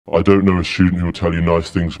I don't know a student who will tell you nice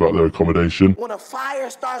things about their accommodation. When a fire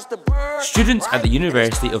starts to burn, Students at the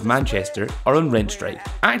University of Manchester are on rent strike.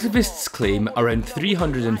 Activists claim around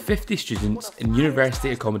 350 students in university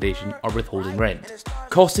accommodation are withholding rent,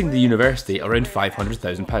 costing the university around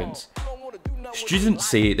 £500,000. Students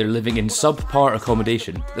say they're living in subpar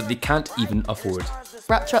accommodation that they can't even afford.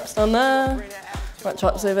 Rat traps down there, rat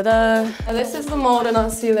traps over there. And this is the mould in our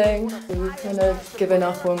ceiling. We've kind of given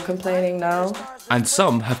up on complaining now. And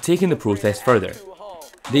some have taken the protest further.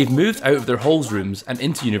 They've moved out of their halls rooms and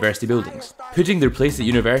into university buildings, putting their place at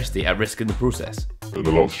university at risk in the process. And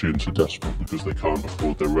a lot of students are desperate because they can't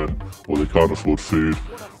afford their rent, or they can't afford food,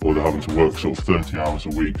 or they're having to work sort of 30 hours a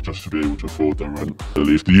week just to be able to afford their rent.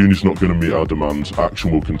 If the uni's not going to meet our demands,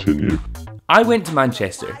 action will continue. I went to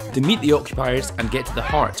Manchester to meet the occupiers and get to the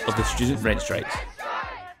heart of the student rent strikes.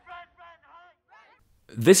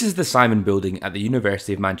 This is the Simon Building at the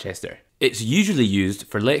University of Manchester. It's usually used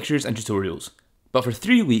for lectures and tutorials, but for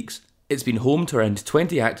 3 weeks it's been home to around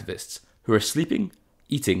 20 activists who are sleeping,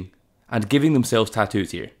 eating and giving themselves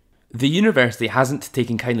tattoos here. The university hasn't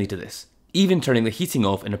taken kindly to this, even turning the heating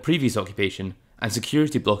off in a previous occupation and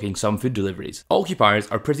security blocking some food deliveries. Occupiers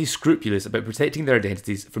are pretty scrupulous about protecting their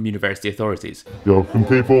identities from university authorities. Yo, can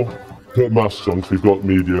people put masks on because we've got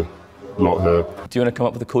media lot here. Do you want to come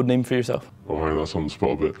up with a code name for yourself? Alright, that's on the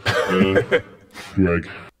spot a bit. Greg.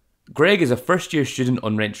 Greg is a first-year student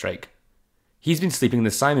on rent strike. He's been sleeping in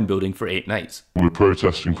the Simon Building for 8 nights. We're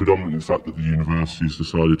protesting predominantly the fact that the university has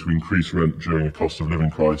decided to increase rent during a cost of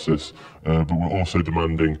living crisis, but we're also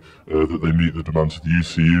demanding that they meet the demands of the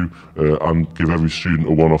UCU and give every student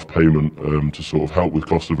a one-off payment to sort of help with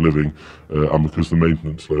cost of living, and because the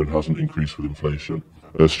maintenance loan hasn't increased with inflation.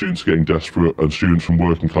 Students are getting desperate, and students from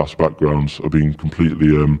working class backgrounds are being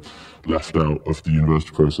completely left out of the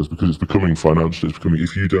university process because it's becoming financial. It's becoming,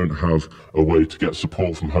 if you don't have a way to get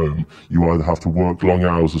support from home, you either have to work long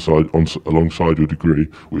hours alongside your degree,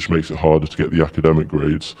 which makes it harder to get the academic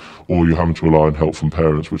grades, or you're having to rely on help from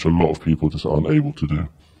parents, which a lot of people just aren't able to do.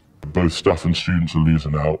 Both staff and students are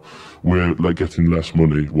losing out. We're getting less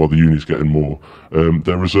money while the uni's getting more.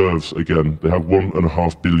 Their reserves, again, they have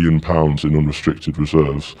 £1.5 billion in unrestricted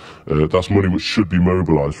reserves. That's money which should be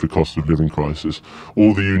mobilised for cost of living crisis.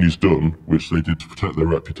 All the uni's done, which they did to protect their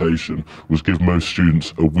reputation, was give most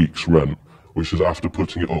students a week's rent, which is after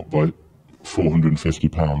putting it up by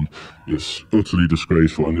 £450. It's utterly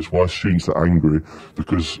disgraceful, and it's why students are angry,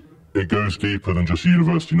 because it goes deeper than just the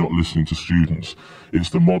university not listening to students. It's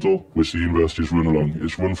the model which the university is run along.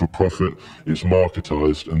 It's run for profit, it's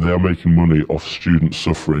marketised, and they are making money off students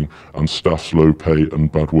suffering and staff's low pay and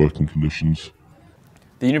bad working conditions.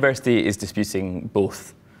 The university is disputing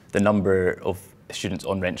both the number of students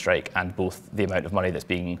on rent strike and both the amount of money that's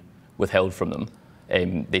being withheld from them.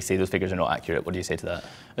 They say those figures are not accurate. What do you say to that?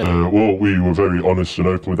 Well, we were very honest and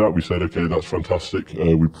open with that. We said, okay, that's fantastic.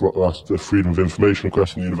 We asked a freedom of information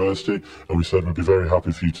request in the university, and we said we'd be very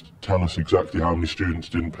happy for you to tell us exactly how many students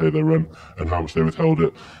didn't pay their rent and how much they withheld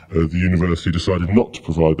it. The university decided not to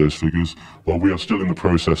provide those figures, while we are still in the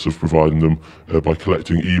process of providing them by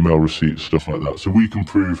collecting email receipts, stuff like that. So we can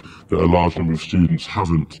prove that a large number of students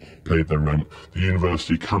haven't paid their rent. The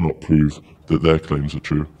university cannot prove that their claims are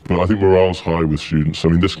true. But I think morale's high with students. I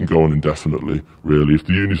mean, this can go on indefinitely, really. If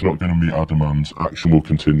the uni's not going to meet our demands, action will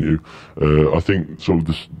continue. I think sort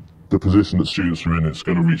of the position that students are in, it's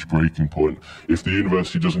going to reach breaking point. If the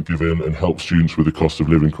university doesn't give in and help students with the cost of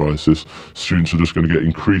living crisis, students are just going to get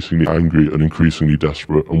increasingly angry and increasingly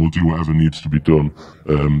desperate, and will do whatever needs to be done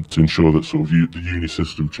to ensure that sort of the uni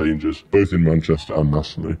system changes, both in Manchester and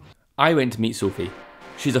nationally. I went to meet Sophie.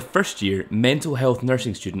 She's a first-year mental health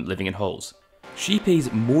nursing student living in halls. She pays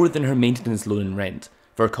more than her maintenance loan and rent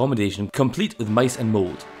for accommodation complete with mice and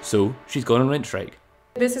mould, so she's gone on rent strike.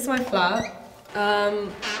 This is my flat.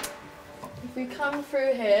 If we come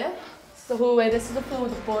through here, it's the hallway. This is the floor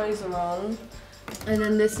the boys are on. And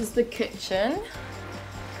then this is the kitchen.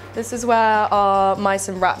 This is where our mice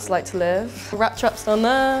and rats like to live. Rat traps down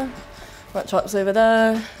there, rat traps over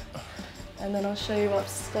there. And then I'll show you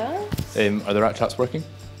upstairs. Are the rat traps working?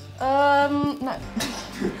 No.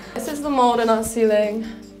 This is the mould in our ceiling.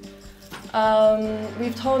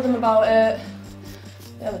 We've told them about it.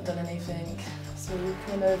 They haven't done anything. So we've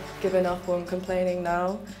kind of given up on complaining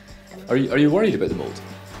now. Are you worried about the mould?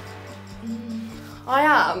 I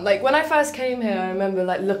am. Like, when I first came here, I remember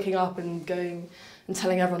like looking up and going and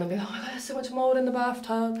telling everyone and being like, oh my God, there's so much mould in the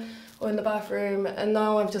bathtub or in the bathroom. And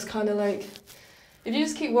now I'm just kind of like, if you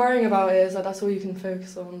just keep worrying about it, it's like that's all you can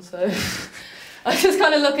focus on. So I just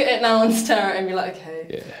kind of look at it now and stare at it and be like, okay.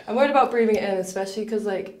 Yeah. I'm worried about breathing it in, especially because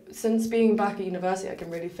like since being back at university, I can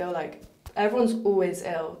really feel like Everyone's always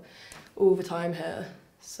ill, all the time here,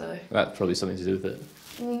 so. That's probably something to do with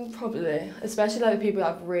it. Probably, especially like the people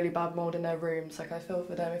that have really bad mould in their rooms. Like I feel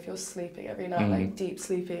for them if you're sleeping every night, like deep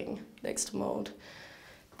sleeping next to mould.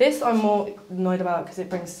 This I'm more annoyed about because it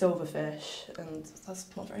brings silverfish, and that's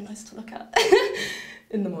not very nice to look at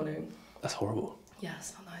in the morning. That's horrible. Yeah,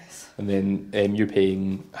 it's not nice. And then you're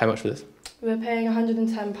paying how much for this? We're paying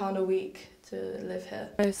 £110 a week to live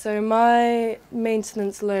here. So my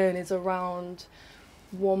maintenance loan is around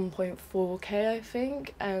 1.4k I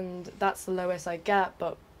think, and that's the lowest I get,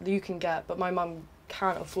 but my mum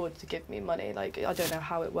can't afford to give me money, like I don't know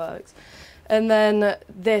how it works. And then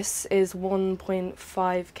this is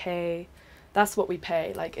 1.5k, that's what we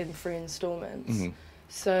pay like in 3 instalments.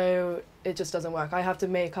 So it just doesn't work. I have to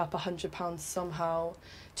make up £100 somehow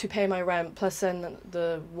to pay my rent, plus then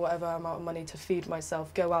the whatever amount of money to feed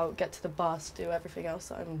myself, go out, get to the bus, do everything else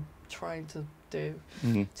that I'm trying to do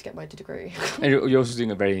to get my degree. And you're also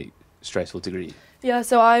doing a very stressful degree. Yeah,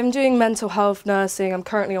 so I'm doing mental health nursing. I'm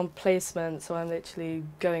currently on placement, so I'm literally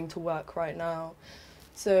going to work right now.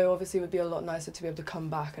 So obviously it would be a lot nicer to be able to come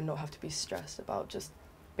back and not have to be stressed about just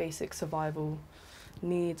basic survival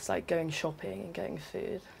needs like going shopping and getting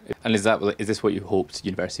food. And is this what you hoped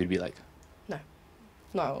university would be like?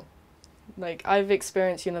 No. Like I've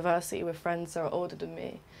experienced university with friends that are older than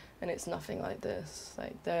me, and it's nothing like this.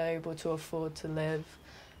 Like they're able to afford to live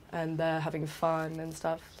and they're having fun and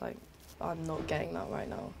stuff. Like I'm not getting that right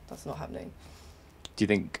now. That's not happening. Do you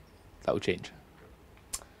think that will change?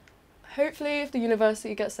 Hopefully if the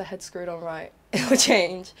university gets their head screwed on right, it will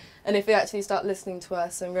change. And if they actually start listening to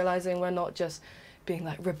us and realising we're not just being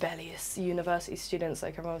like rebellious university students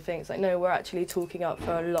like everyone thinks. Like no, we're actually talking up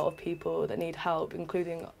for a lot of people that need help,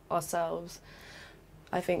 including ourselves.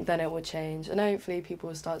 I think then it will change, and hopefully people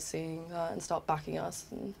will start seeing that and start backing us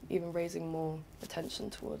and even raising more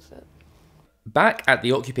attention towards it. Back at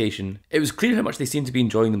the occupation, it was clear how much they seemed to be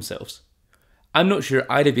enjoying themselves. I'm not sure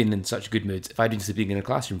I'd have been in such a good mood if I'd been sleeping in a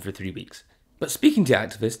classroom for 3 weeks. But speaking to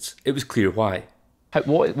activists, it was clear why.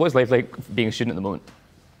 What is life like being a student at the moment?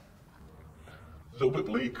 A little bit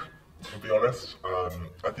bleak, to be honest.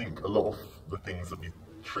 I think a lot of the things that we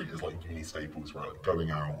treat as like uni staples, right? Like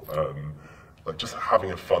going out, like just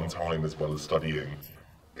having a fun time as well as studying.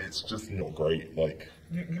 It's just not great. Like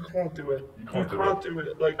you can't do it. You can't do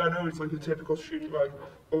it. Like I know it's like a typical student, like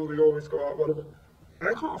oh they always go out, whatever.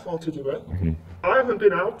 I can't afford to do it. I haven't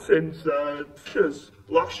been out since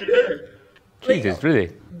last year. Jesus,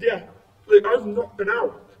 really? Yeah, like I've not been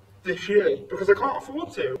out this year because I can't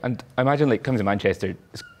afford to. And I imagine like coming to Manchester,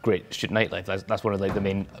 it's great student nightlife. That's one of like the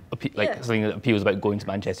main something that appeals about going to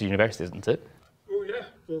Manchester University, isn't it? Oh yeah,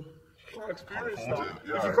 well, you can't experience that.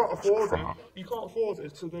 If you can't afford it, you can't afford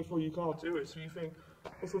it, so therefore you can't do it. So you think,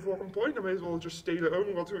 what's the fucking point? I may as well just stay at home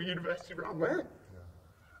and go to a university around there.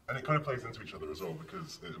 And it kind of plays into each other as well,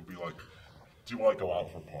 because it'll be like, do I go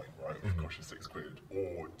out for a pint, right? Oh gosh, it's £6,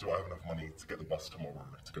 or do I have enough money to get the bus tomorrow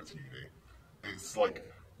to go to uni? It's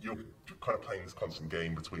like you're kind of playing this constant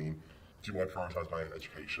game between, do I prioritise my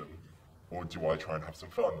education, or do I try and have some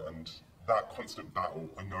fun? And that constant battle,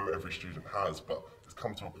 I know every student has, but it's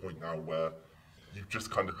come to a point now where you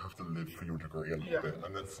just kind of have to live for your degree a little bit,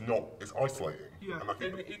 and it's isolating. Yeah, and I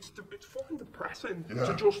think it's fucking depressing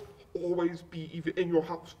to just always be either in your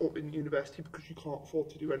house or in university because you can't afford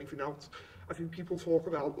to do anything else. I think people talk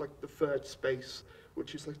about like the third space,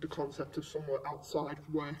 which is like the concept of somewhere outside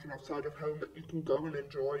of work and outside of home that you can go and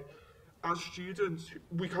enjoy. As students,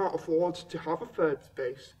 we can't afford to have a third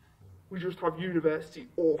space. We just have university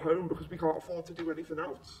or home because we can't afford to do anything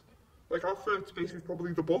else. Like our third space is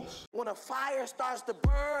probably the bus. When a fire starts to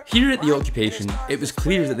burn, Here at the occupation, it was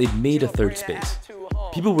clear that they'd made a third space.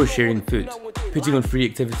 People were sharing food, putting on free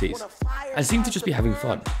activities, and seemed to just be having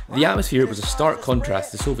fun. The atmosphere was a stark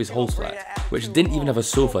contrast to Sophie's Hall's flat, which didn't even have a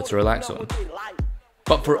sofa to relax on.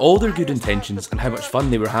 But for all their good intentions and how much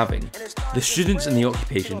fun they were having, the students in the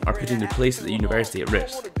occupation are putting their place at the university at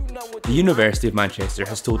risk. The University of Manchester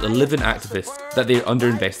has told 11 activists that they are under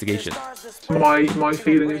investigation. My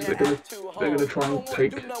feeling is they're gonna try and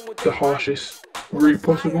take the harshest route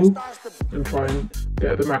possible and try and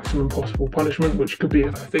get the maximum possible punishment, which could be,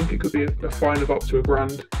 I think it could be a fine of up to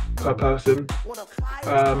 £1,000 per person,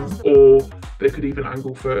 or they could even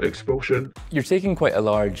angle for expulsion. You're taking quite a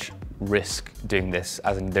large risk doing this,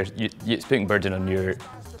 as in it's putting burden on your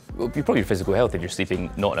physical health if you're sleeping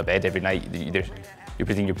not in a bed every night. You're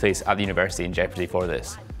putting your place at the university in jeopardy for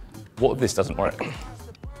this. What if this doesn't work?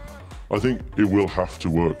 I think it will have to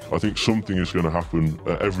work. I think something is going to happen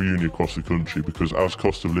at every uni across the country, because as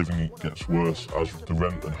cost of living gets worse, as the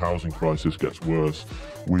rent and housing crisis gets worse,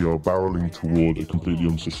 we are barrelling toward a completely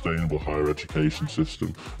unsustainable higher education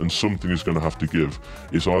system, and something is going to have to give.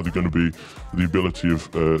 It's either going to be the ability of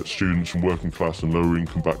students from working class and lower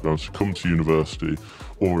income backgrounds to come to university,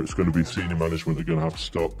 or it's going to be senior management are going to have to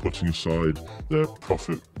start putting aside their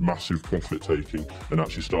massive profit taking, and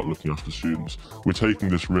actually start looking after students. We're taking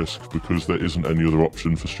this risk because there isn't any other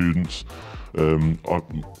option for students. Some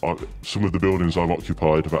of the buildings I've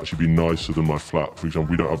occupied have actually been nicer than my flat. For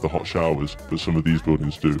example, we don't have the hot showers, but some of these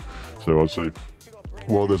buildings do. So I'd say,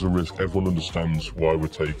 while there's a risk, everyone understands why we're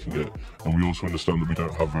taking it, and we also understand that we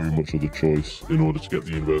don't have very much other choice in order to get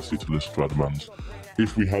the university to listen to our demands.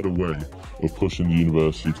 If we had a way of pushing the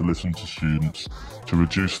university to listen to students, to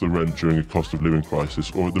reduce the rent during a cost of living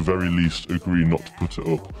crisis, or at the very least agree not to put it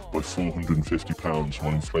up by £450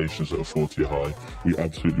 while inflation is at a 40-year high, we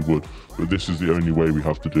absolutely would. But this is the only way we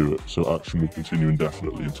have to do it, so action will continue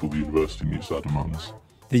indefinitely until the university meets our demands.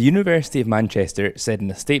 The University of Manchester said in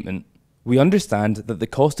a statement, "We understand that the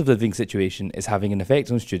cost of living situation is having an effect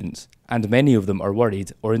on students, and many of them are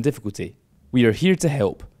worried or in difficulty. We are here to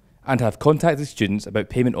help, and have contacted students about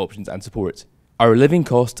payment options and support. Our Living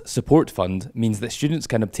Cost Support Fund means that students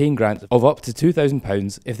can obtain grants of up to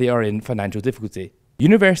 £2,000 if they are in financial difficulty.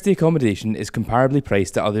 University accommodation is comparably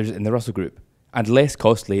priced to others in the Russell Group, and less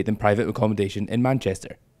costly than private accommodation in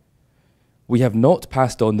Manchester. We have not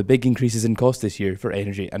passed on the big increases in cost this year for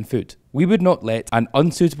energy and food. We would not let an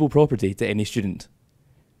unsuitable property to any student.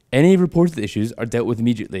 Any reported issues are dealt with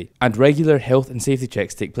immediately, and regular health and safety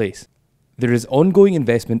checks take place. There is ongoing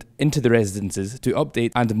investment into the residences to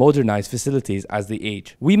update and modernise facilities as they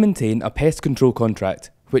age. We maintain a pest control contract,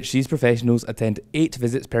 which sees professionals attend 8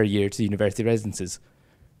 visits per year to university residences,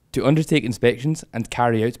 to undertake inspections and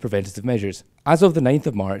carry out preventative measures. As of the 9th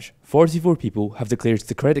of March, 44 people have declared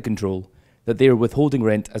to Credit Control that they are withholding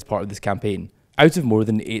rent as part of this campaign, out of more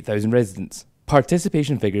than 8,000 residents.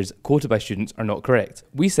 Participation figures quoted by students are not correct.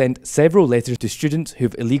 We sent several letters to students who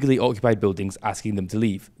have illegally occupied buildings asking them to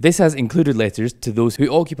leave. This has included letters to those who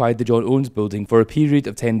occupied the John Owens building for a period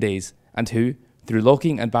of 10 days and who, through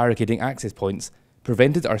locking and barricading access points,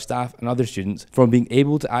 prevented our staff and other students from being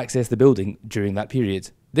able to access the building during that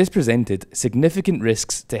period. This presented significant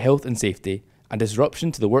risks to health and safety and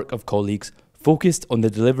disruption to the work of colleagues focused on the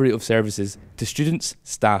delivery of services to students,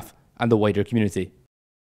 staff, and the wider community.